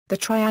The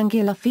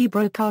triangular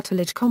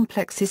fibrocartilage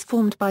complex is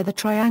formed by the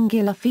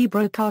triangular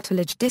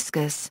fibrocartilage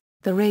discus,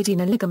 the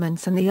radioulnar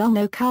ligaments and the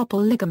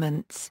ulnocarpal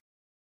ligaments.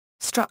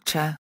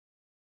 Structure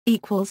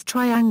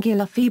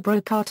triangular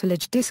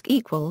fibrocartilage disc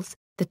equals,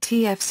 the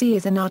Tfc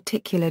is an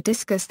articular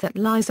discus that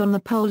lies on the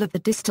pole of the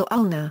distal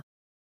ulnar.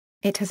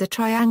 It has a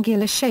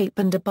triangular shape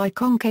and a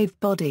biconcave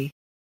body.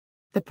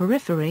 The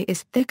periphery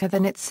is thicker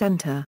than its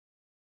center.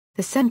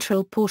 The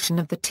central portion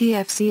of the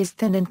Tfc is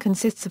thin and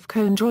consists of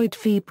chondroid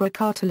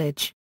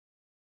fibrocartilage.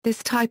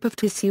 This type of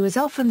tissue is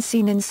often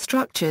seen in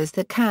structures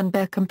that can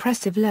bear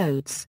compressive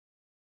loads.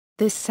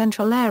 This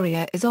central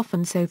area is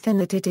often so thin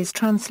that it is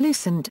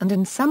translucent, and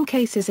in some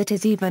cases it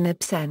is even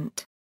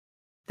absent.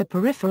 The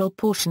peripheral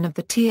portion of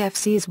the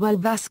Tfc is well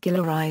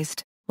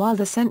vascularized, while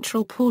the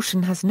central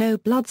portion has no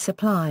blood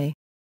supply.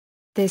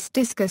 This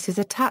discus is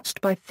attached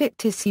by thick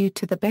tissue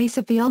to the base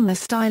of the ulnar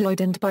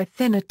styloid and by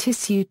thinner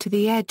tissue to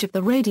the edge of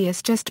the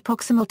radius just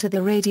proximal to the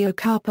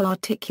radiocarpal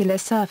articular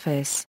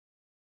surface.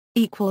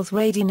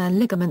 Radioulnar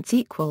ligaments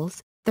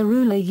the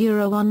ruler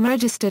Euro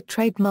unregistered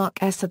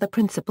trademark S are the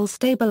principal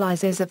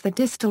stabilizers of the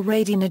distal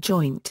radioulnar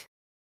joint.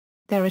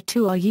 There are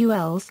two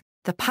RULs,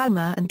 the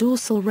palmar and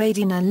dorsal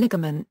radioulnar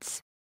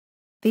ligaments.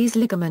 These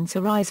ligaments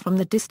arise from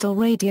the distal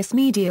radius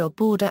medial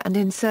border and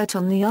insert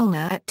on the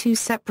ulnar at two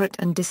separate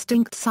and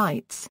distinct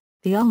sites,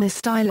 the ulnar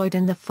styloid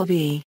and the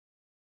foveae.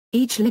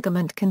 Each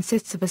ligament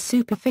consists of a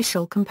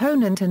superficial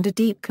component and a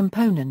deep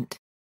component.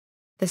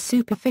 The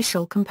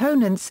superficial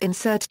components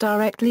insert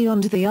directly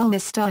onto the ulnar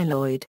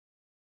styloid.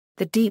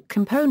 The deep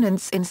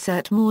components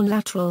insert more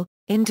lateral,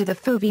 into the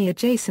foveae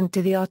adjacent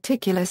to the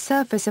articular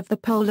surface of the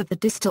pole of the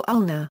distal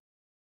ulnar.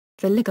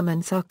 The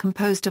ligaments are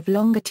composed of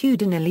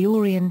longitudinally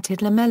oriented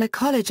lamellar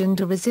collagen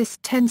to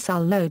resist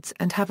tensile loads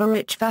and have a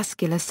rich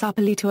vascular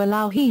supple to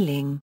allow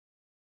healing.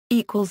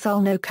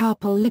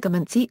 Ulnocarpal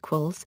ligaments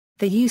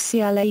the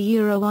UCLA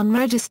Euro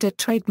unregistered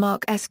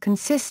trademark S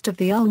consist of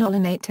the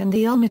ulnolinate and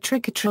the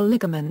ulnotrichotral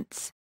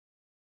ligaments.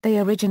 They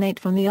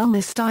originate from the ulnar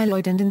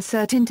styloid and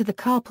insert into the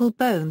carpal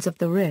bones of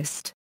the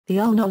wrist. The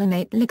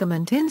ulnolinate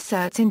ligament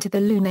inserts into the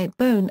lunate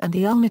bone and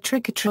the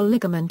ulnotrichotral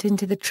ligament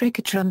into the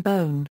trichotram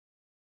bone.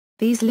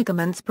 These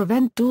ligaments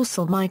prevent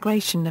dorsal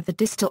migration of the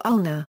distal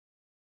ulnar.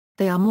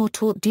 They are more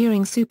taut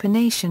during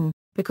supination,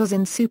 because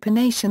in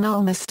supination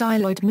ulnar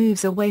styloid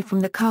moves away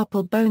from the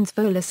carpal bone's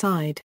volar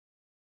side.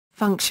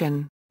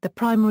 Function: the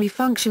primary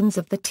functions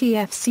of the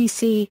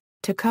Tfcc,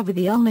 to cover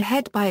the ulnar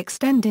head by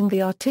extending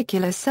the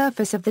articular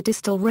surface of the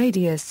distal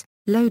radius,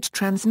 load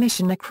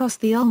transmission across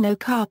the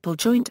ulnocarpal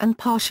joint and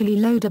partially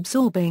load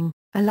absorbing,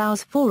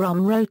 allows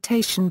forearm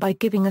rotation by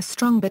giving a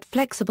strong but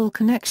flexible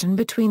connection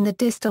between the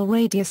distal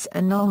radius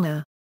and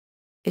ulnar.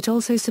 It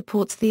also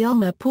supports the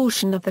ulnar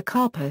portion of the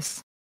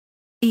carpus.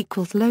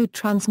 Load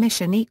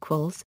transmission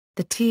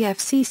the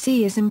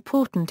Tfcc is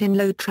important in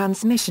load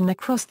transmission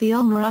across the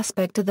ulnar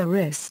aspect of the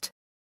wrist.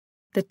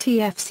 The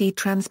Tfc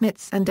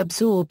transmits and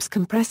absorbs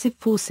compressive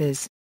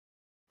forces.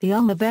 The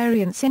ulnar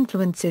variance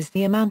influences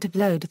the amount of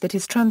load that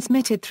is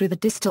transmitted through the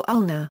distal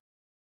ulnar.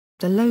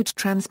 The load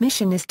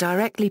transmission is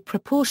directly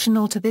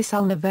proportional to this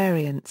ulnar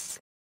variance.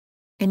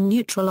 In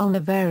neutral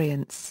ulnar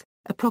variance,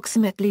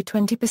 approximately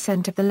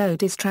 20% of the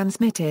load is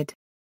transmitted.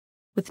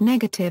 With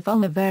negative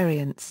ulnar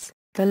variance,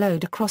 the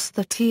load across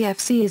the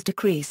Tfc is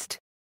decreased.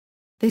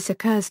 This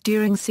occurs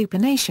during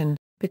supination,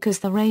 because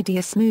the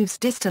radius moves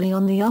distally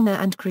on the ulnar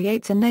and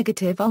creates a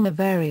negative ulnar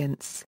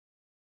variance.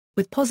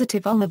 With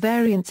positive ulnar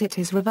variance it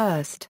is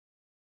reversed.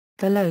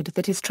 The load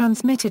that is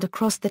transmitted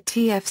across the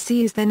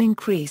Tfc is then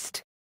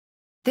increased.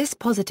 This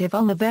positive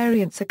ulnar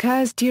variance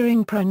occurs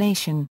during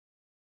pronation.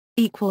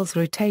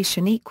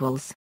 Rotation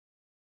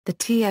The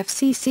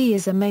Tfcc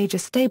is a major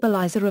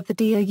stabilizer of the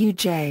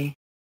DOUJ.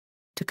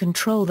 To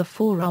control the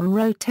forearm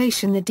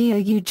rotation, the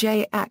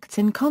DOUJ acts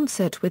in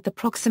concert with the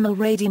proximal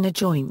radioulnar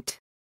joint.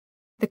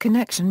 The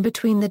connection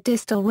between the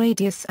distal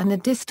radius and the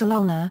distal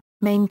ulnar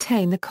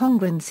maintain the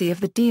congruency of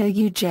the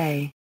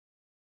DOUJ.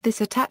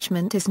 This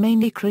attachment is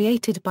mainly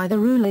created by the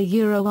ruler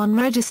Euro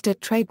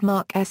unregistered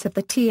trademark S of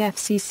the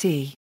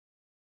Tfcc.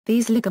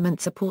 These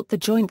ligaments support the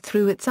joint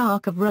through its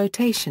arc of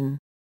rotation.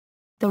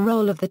 The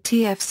role of the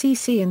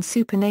Tfcc in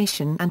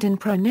supination and in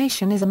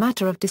pronation is a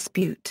matter of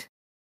dispute.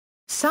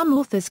 Some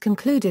authors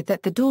concluded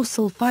that the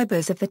dorsal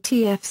fibers of the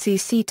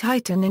Tfcc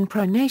tighten in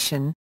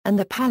pronation, and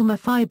the palmar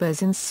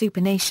fibers in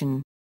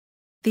supination.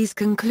 These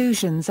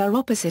conclusions are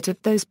opposite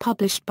of those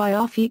published by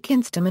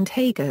Arthroscopic and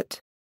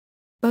Haggart.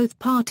 Both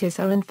parties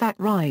are in fact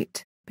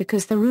right,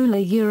 because the ruler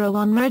Euro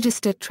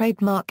unregistered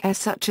trademark S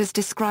such as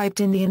described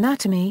in the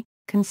anatomy,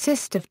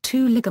 consist of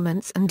two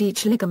ligaments and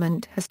each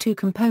ligament has two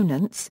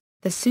components,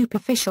 the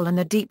superficial and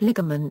a deep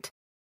ligament.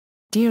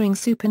 During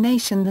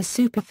supination the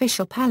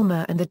superficial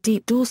palmar and the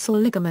deep dorsal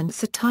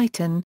ligaments are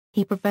tighten,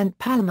 prevent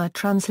palmar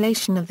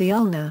translation of the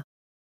ulnar.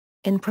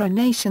 In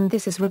pronation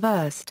this is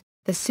reversed,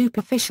 the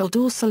superficial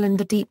dorsal and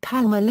the deep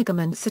palmar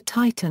ligaments are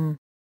tighten.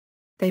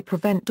 They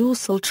prevent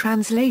dorsal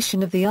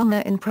translation of the ulnar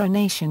in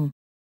pronation.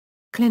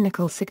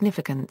 Clinical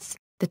significance: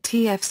 The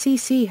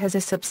Tfcc has a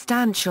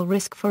substantial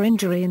risk for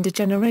injury and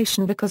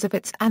degeneration because of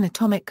its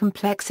anatomic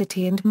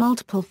complexity and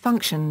multiple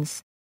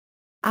functions.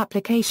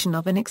 Application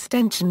of an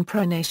extension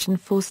pronation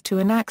force to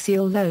an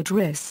axial load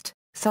wrist,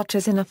 such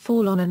as in a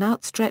fall on an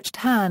outstretched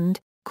hand,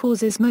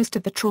 causes most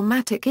of the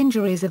traumatic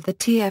injuries of the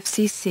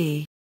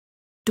Tfcc.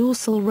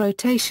 Dorsal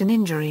rotation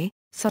injury,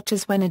 such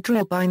as when a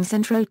drill binds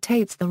and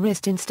rotates the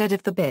wrist instead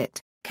of the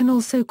bit, can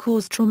also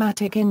cause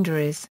traumatic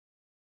injuries.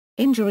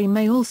 Injury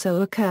may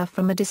also occur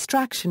from a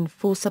distraction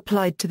force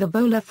applied to the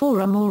volar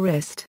forearm or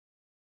wrist.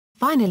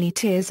 Finally,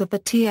 tears of the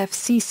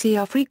Tfcc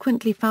are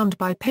frequently found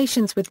by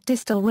patients with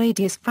distal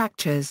radius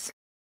fractures.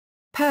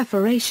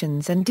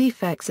 Perforations and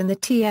defects in the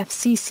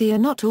Tfcc are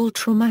not all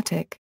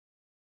traumatic.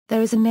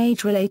 There is an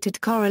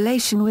age-related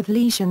correlation with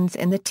lesions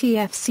in the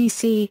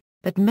Tfcc,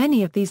 but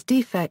many of these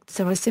defects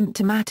are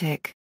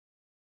asymptomatic.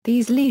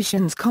 These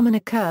lesions commonly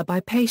occur by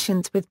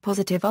patients with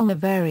positive ulnar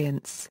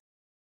variants.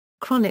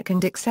 Chronic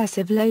and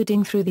excessive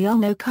loading through the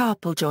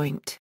ulnocarpal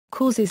joint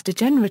causes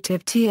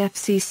degenerative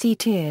Tfcc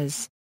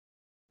tears.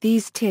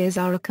 These tears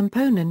are a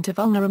component of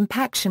ulnar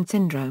impaction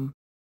syndrome.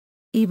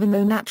 Even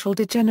though natural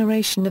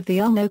degeneration of the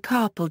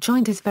ulnocarpal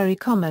joint is very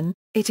common,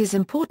 it is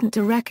important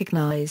to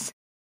recognize.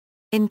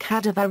 In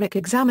cadaveric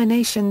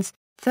examinations,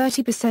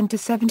 30% to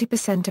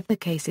 70% of the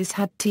cases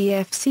had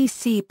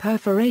Tfcc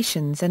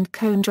perforations and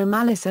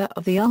chondromalacia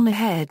of the ulnar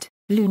head,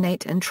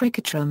 lunate and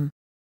trichotrum.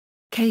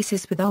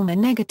 Cases with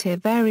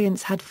ulnar-negative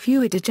variants had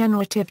fewer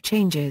degenerative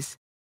changes.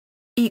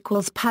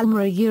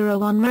 Palmar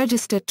Euro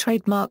unregistered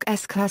trademark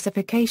S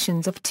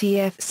classifications of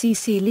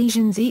Tfcc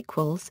lesions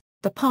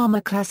the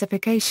Palmar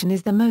classification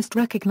is the most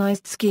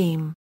recognized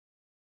scheme.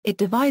 It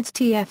divides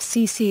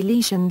Tfcc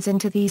lesions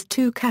into these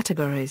two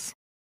categories.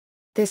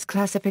 This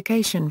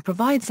classification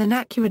provides an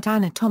accurate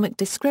anatomic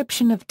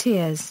description of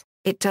tears.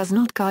 It does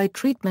not guide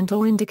treatment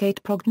or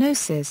indicate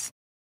prognosis.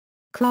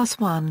 Class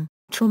 1,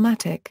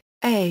 traumatic,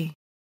 A.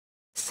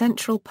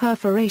 Central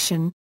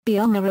perforation, B.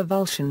 Ulnar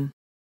avulsion.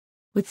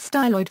 With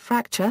styloid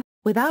fracture,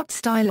 without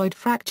styloid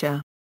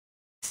fracture.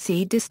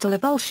 C. Distal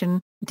avulsion,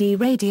 D.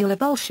 Radial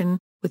avulsion,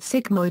 with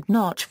sigmoid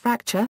notch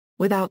fracture,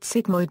 without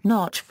sigmoid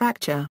notch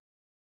fracture.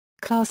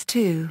 Class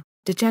 2,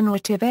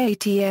 degenerative A.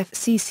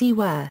 Tfcc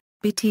wear,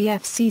 B.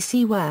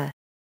 Tfcc wear.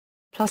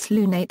 Plus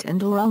lunate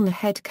and or ulnar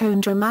head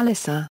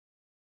chondromalacia.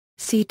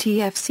 C.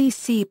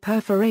 Tfcc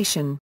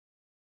perforation.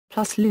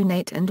 Plus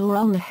lunate and or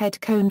ulnar head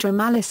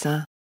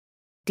chondromalacia.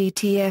 D.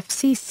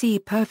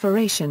 Tfcc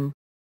perforation.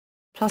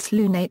 Plus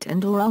lunate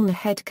and or ulnar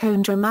head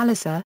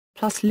chondromalacia,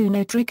 plus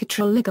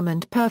lunotrichotral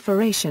ligament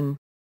perforation.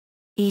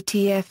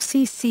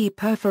 Tfcc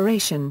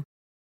perforation.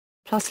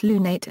 Plus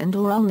lunate and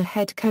or ulnar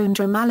head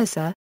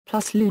chondromalacia,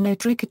 plus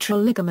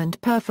lunotrichotral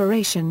ligament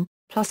perforation,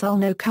 plus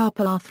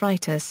ulnocarpal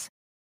arthritis.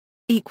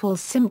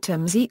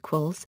 Symptoms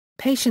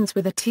Patients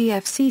with a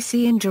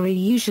Tfcc injury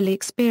usually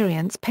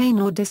experience pain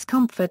or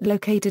discomfort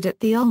located at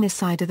the ulnar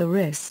side of the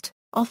wrist,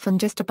 often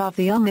just above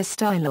the ulnar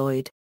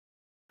styloid.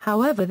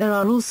 However, there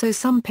are also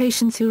some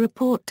patients who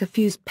report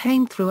diffuse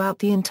pain throughout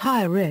the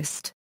entire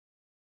wrist.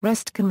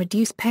 Rest can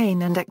reduce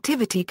pain and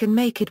activity can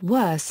make it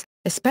worse,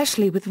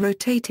 especially with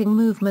rotating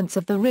movements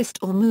of the wrist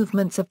or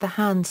movements of the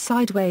hand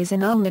sideways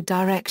in ulnar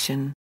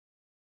direction.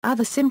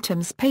 Other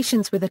symptoms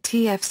patients with a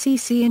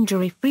Tfcc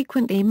injury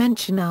frequently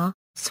mention are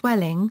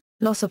swelling,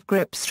 loss of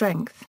grip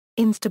strength,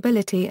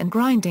 instability and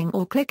grinding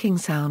or clicking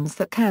sounds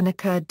that can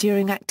occur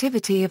during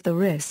activity of the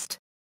wrist.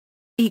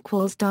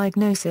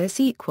 Diagnosis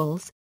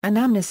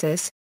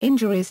Anamnesis,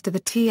 injuries to the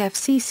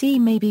Tfcc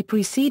may be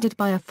preceded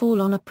by a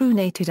fall on a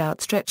pronated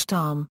outstretched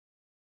arm.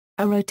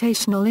 A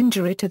rotational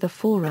injury to the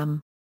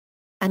forearm.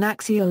 An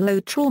axial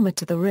load trauma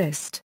to the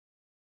wrist.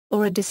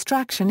 Or a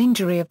distraction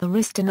injury of the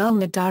wrist in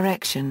ulnar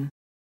direction.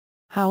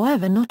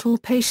 However, not all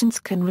patients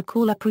can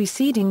recall a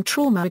preceding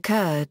trauma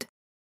occurred.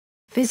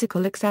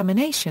 Physical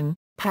examination,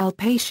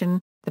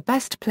 palpation. The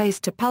best place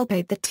to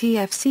palpate the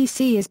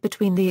Tfcc is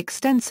between the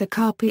extensor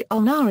carpi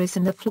ulnaris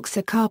and the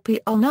flexor carpi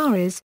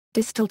ulnaris,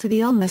 distal to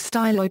the ulnar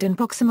styloid and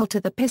proximal to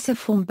the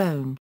pisiform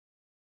bone.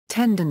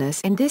 Tenderness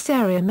in this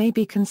area may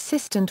be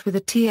consistent with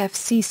a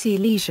Tfcc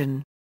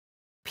lesion.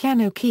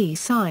 Piano key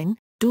sign,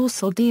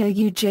 dorsal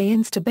DOUJ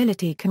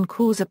instability can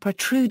cause a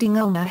protruding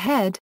ulnar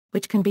head,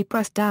 which can be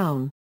pressed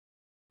down.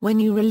 When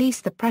you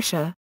release the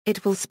pressure,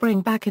 it will spring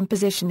back in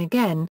position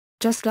again,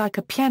 just like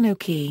a piano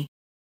key.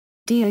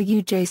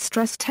 DOUJ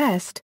stress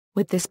test.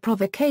 With this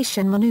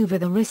provocation maneuver,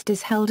 the wrist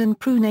is held in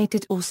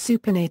pronated or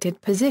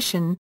supinated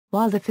position,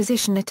 while the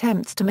physician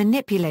attempts to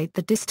manipulate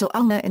the distal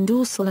ulnar in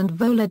dorsal and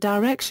volar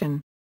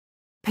direction.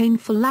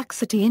 Painful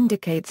laxity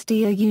indicates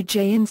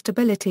DOUJ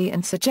instability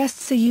and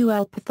suggests a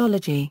UL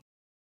pathology.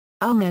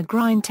 Ulnar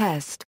grind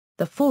test.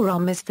 The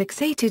forearm is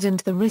fixated and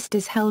the wrist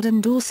is held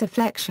in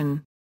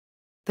dorsiflexion.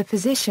 The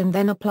physician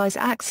then applies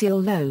axial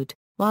load,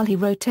 while he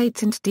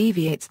rotates and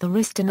deviates the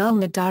wrist in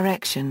ulnar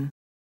direction.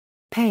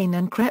 Pain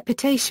and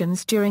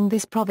crepitations during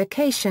this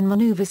provocation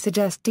maneuver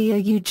suggest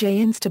DOUJ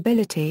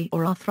instability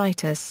or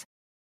arthritis.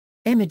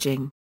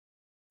 Imaging.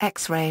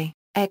 X-ray.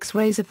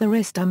 X-rays of the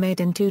wrist are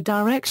made in two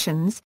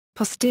directions,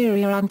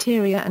 posterior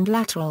anterior and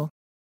lateral.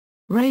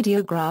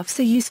 Radiographs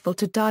are useful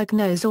to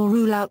diagnose or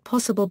rule out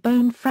possible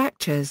bone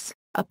fractures,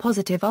 a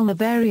positive ulnar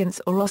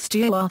variance or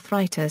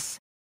osteoarthritis.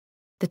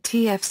 The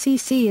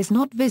Tfcc is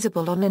not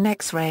visible on an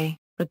X-ray,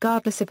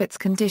 regardless of its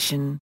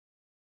condition.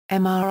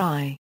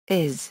 MRI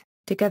is,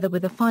 together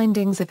with the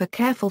findings of a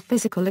careful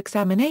physical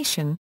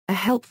examination, a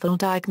helpful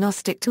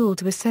diagnostic tool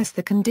to assess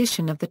the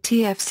condition of the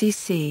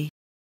Tfcc.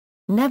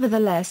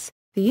 Nevertheless,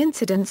 the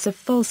incidence of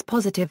false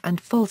positive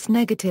and false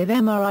negative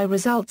MRI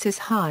results is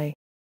high.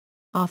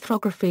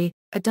 Arthrography,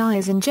 a dye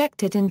is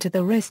injected into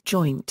the wrist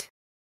joint.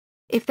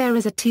 If there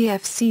is a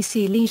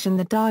Tfcc lesion,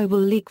 the dye will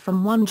leak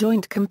from one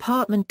joint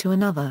compartment to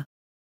another.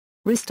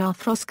 Wrist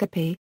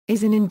arthroscopy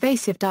is an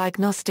invasive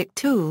diagnostic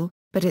tool,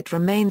 but it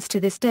remains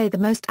to this day the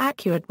most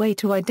accurate way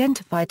to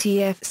identify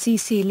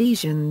Tfcc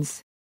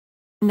lesions.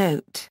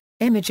 Note: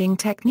 imaging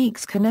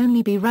techniques can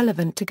only be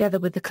relevant together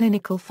with the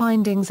clinical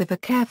findings of a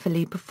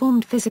carefully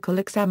performed physical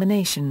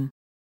examination.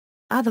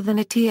 Other than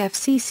a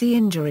Tfcc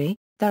injury,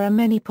 there are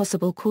many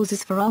possible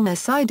causes for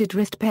ulnar-sided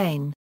wrist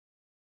pain.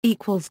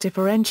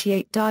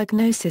 Differentiate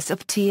diagnosis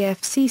of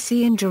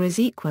Tfcc injuries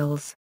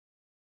equals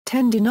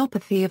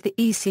tendinopathy of the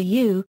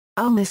ECU,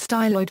 ulnar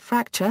styloid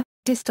fracture,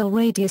 distal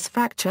radius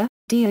fracture,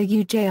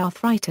 DOUJ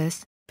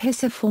arthritis,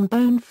 pisiform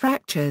bone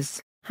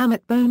fractures,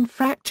 hamate bone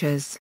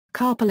fractures,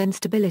 carpal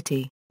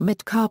instability,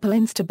 mid-carpal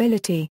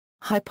instability,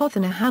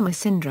 hypothenar hammer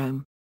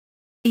syndrome.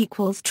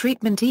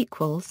 Treatment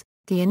equals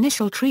the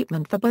initial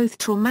treatment for both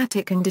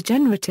traumatic and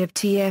degenerative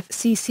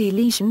Tfcc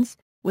lesions,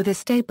 with a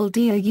stable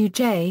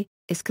DOUJ,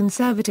 is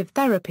conservative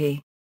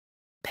therapy.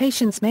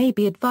 Patients may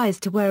be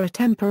advised to wear a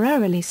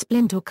temporarily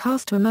splint or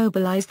cast to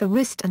immobilize the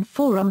wrist and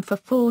forearm for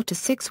 4 to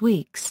 6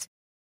 weeks.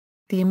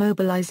 The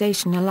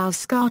immobilization allows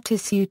scar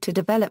tissue to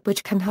develop,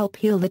 which can help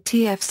heal the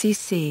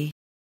Tfcc.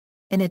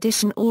 In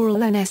addition, oral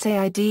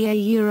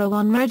NSAID Euro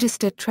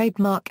unregistered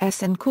trademark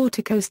S and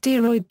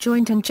corticosteroid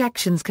joint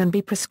injections can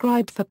be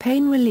prescribed for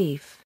pain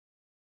relief.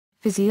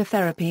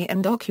 Physiotherapy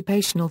and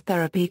occupational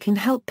therapy can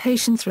help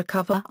patients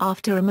recover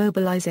after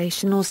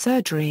immobilization or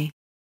surgery.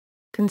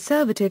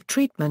 Conservative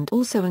treatment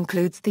also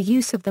includes the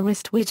use of the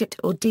wrist widget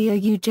or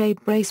DOUJ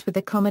brace with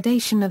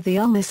accommodation of the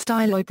ulnar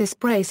styloid. This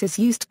brace is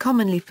used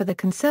commonly for the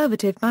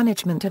conservative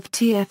management of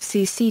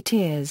Tfcc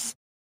tears.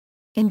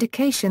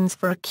 Indications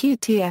for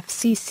acute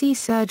Tfcc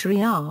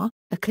surgery are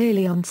a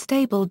clearly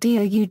unstable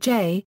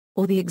DOUJ,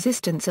 or the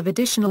existence of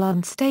additional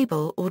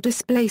unstable or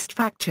displaced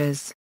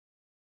fractures.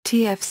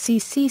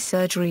 Tfcc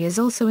surgery is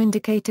also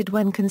indicated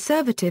when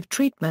conservative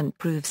treatment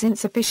proves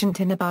insufficient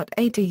in about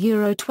 8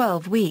 to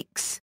 12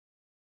 weeks.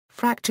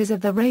 Fractures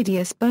of the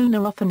radius bone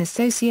are often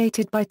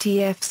associated by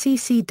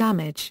Tfcc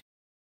damage.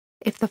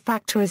 If the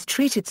fracture is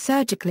treated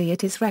surgically,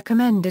 it is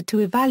recommended to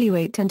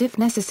evaluate and, if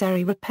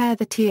necessary, repair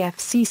the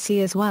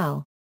Tfcc as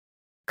well.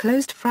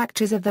 Closed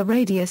fractures of the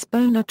radius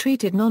bone are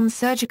treated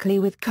non-surgically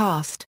with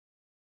cast.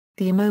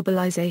 The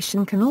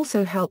immobilization can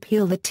also help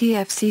heal the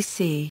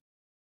Tfcc.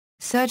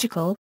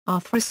 Surgical,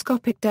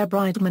 arthroscopic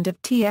debridement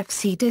of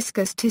Tfc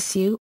discus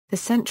tissue. The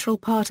central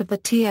part of the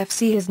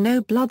Tfc has no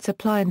blood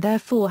supply and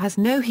therefore has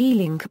no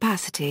healing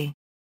capacity.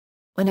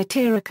 When a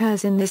tear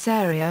occurs in this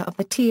area of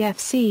the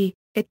Tfc,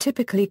 it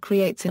typically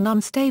creates an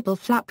unstable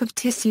flap of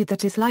tissue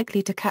that is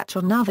likely to catch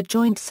on other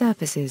joint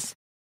surfaces.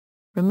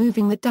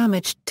 Removing the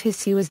damaged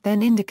tissue is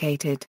then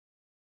indicated.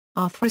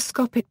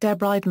 Arthroscopic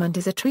debridement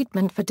is a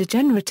treatment for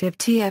degenerative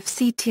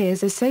Tfc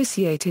tears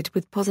associated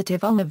with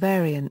positive ulnar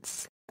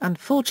variants,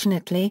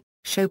 unfortunately,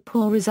 show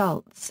poor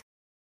results.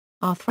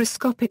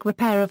 Arthroscopic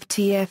repair of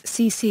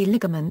Tfcc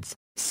ligaments.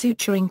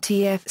 Suturing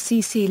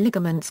Tfcc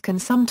ligaments can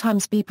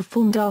sometimes be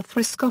performed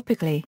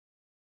arthroscopically,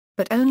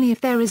 but only if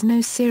there is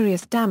no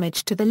serious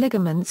damage to the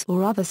ligaments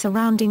or other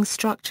surrounding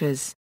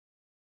structures.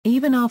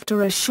 Even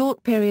after a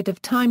short period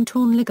of time,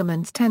 torn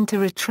ligaments tend to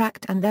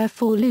retract and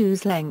therefore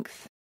lose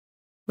length.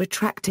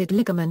 Retracted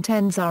ligament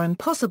ends are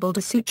impossible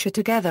to suture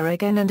together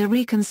again and a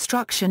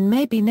reconstruction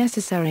may be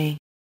necessary.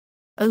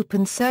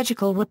 Open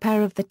surgical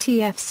repair of the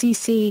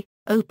Tfcc.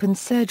 Open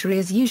surgery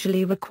is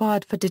usually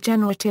required for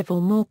degenerative or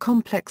more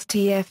complex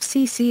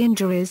Tfcc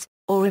injuries,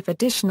 or if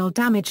additional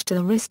damage to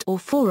the wrist or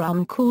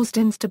forearm caused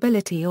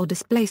instability or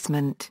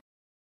displacement.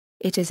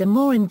 It is a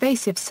more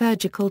invasive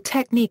surgical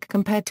technique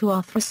compared to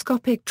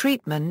arthroscopic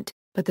treatment,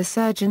 but the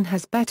surgeon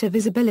has better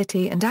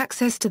visibility and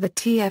access to the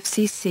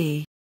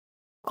Tfcc.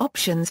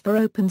 Options for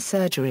open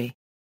surgery.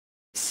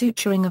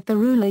 Suturing of the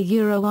ruler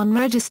Euro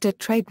unregistered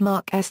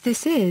trademark S.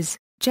 This is,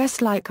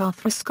 just like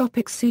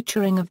arthroscopic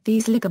suturing of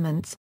these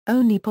ligaments,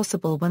 only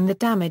possible when the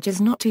damage is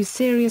not too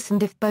serious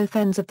and if both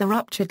ends of the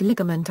ruptured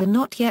ligament are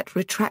not yet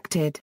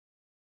retracted.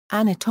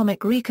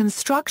 Anatomic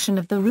reconstruction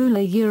of the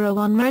ruler Euro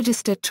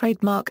unregistered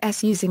trademark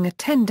S using a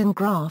tendon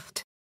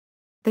graft.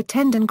 The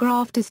tendon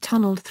graft is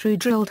tunneled through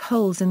drilled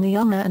holes in the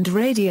ulnar and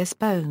radius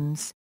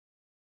bones.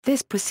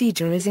 This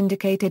procedure is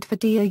indicated for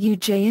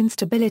DOUJ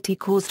instability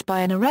caused by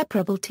an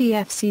irreparable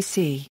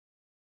Tfcc.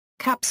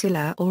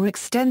 Capsular or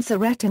extensor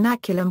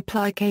retinaculum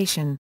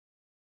plication.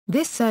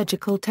 This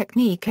surgical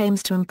technique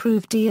aims to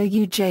improve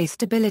DOUJ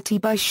stability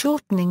by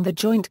shortening the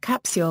joint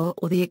capsule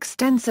or the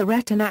extensor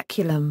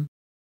retinaculum.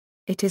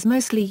 It is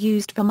mostly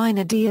used for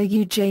minor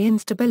DOUJ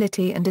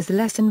instability and is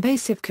less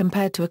invasive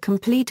compared to a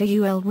complete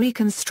AUL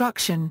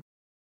reconstruction.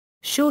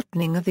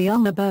 Shortening of the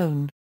ulnar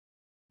bone.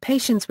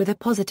 Patients with a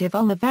positive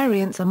ulnar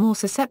variance are more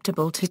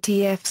susceptible to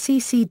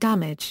Tfcc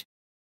damage.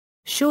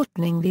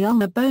 Shortening the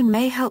ulnar bone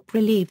may help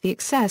relieve the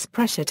excess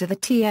pressure to the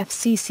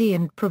Tfcc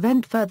and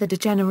prevent further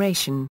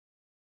degeneration.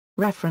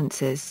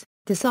 References: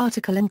 This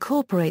article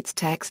incorporates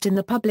text in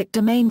the public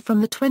domain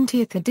from the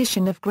 20th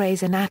edition of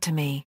Gray's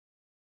Anatomy.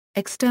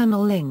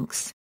 External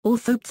links: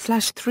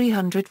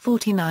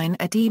 Orthopt/349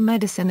 at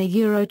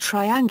eMedicine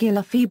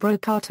Triangular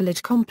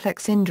fibrocartilage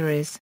complex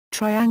injuries,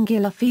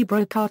 Triangular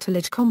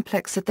fibrocartilage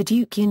complex at the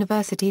Duke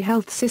University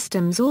Health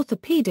System's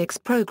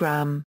Orthopedics Program.